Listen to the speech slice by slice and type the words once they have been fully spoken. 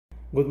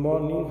Good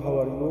morning, how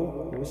are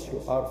you? Wish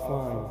you are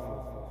fine.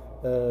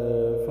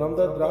 From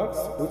the drugs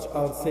which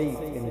are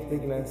safe in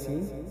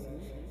pregnancy,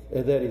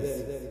 there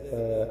is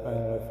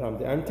from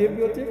the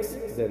antibiotics,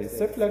 there is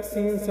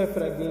cephalexin,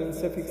 cefradin,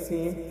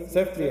 cefixime,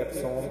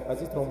 ceftriaxone,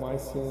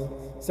 azithromycin,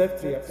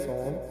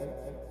 ceftriaxone,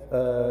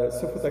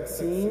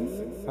 cefotaxime,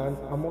 and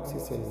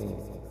amoxicillin.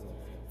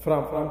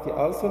 From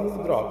anti-ulcer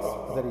drugs,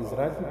 there is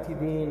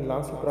ranitidine,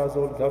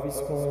 lansoprazole,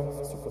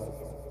 gaviscon,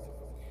 sucralfate.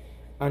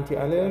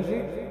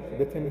 Anti-allergic,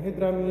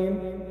 diphenhydramine,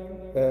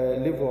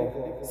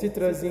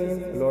 levocitrazine,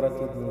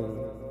 loratadine.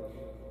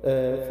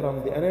 From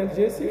the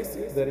analgesics,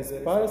 there is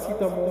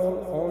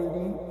paracetamol,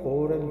 only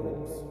oral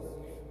use.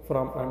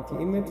 From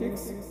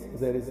antiemetics,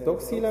 there is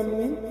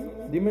doxylamine,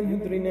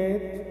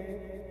 dimenhydrinate,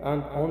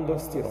 and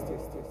ondansetron.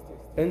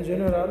 In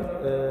general,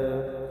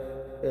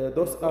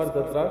 those are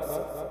the drugs.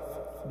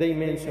 They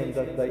mention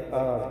that they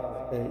are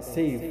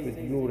safe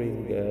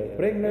during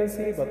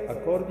pregnancy, but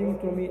according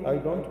to me, I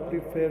don't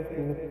prefer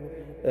to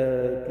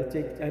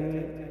take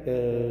any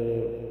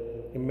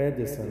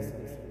medicine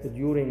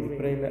during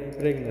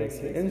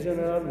pregnancy. In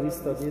general, we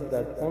studied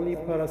that only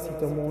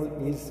paracetamol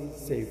is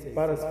safe.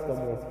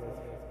 Paracetamol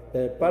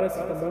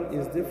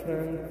is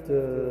different,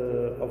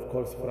 of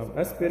course, from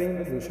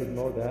aspirin. You should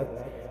know that.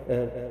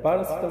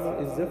 Paracetamol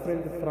is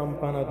different from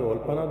Panadol.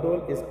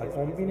 Panadol is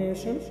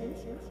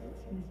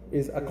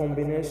a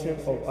combination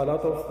of a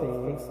lot of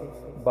things,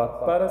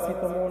 but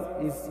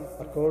paracetamol is,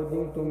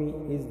 according to me,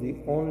 is the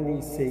only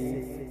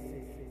safe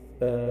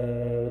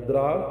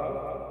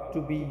drug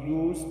to be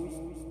used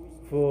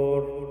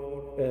for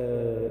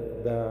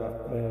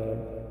the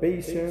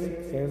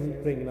patient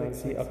in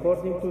pregnancy.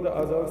 According to the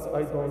others,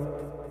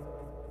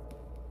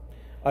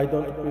 I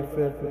don't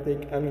prefer to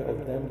take any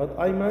of them, but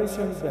I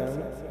mention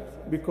them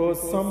because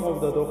some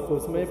of the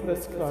doctors may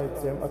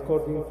prescribe them.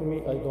 According to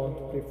me, I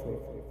don't prefer.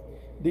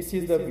 This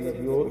is the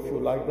video. If you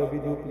like the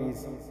video,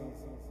 please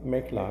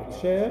make like,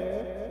 share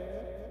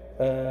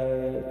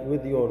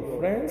with your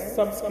friends,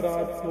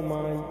 subscribe to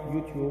my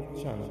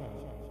YouTube channel.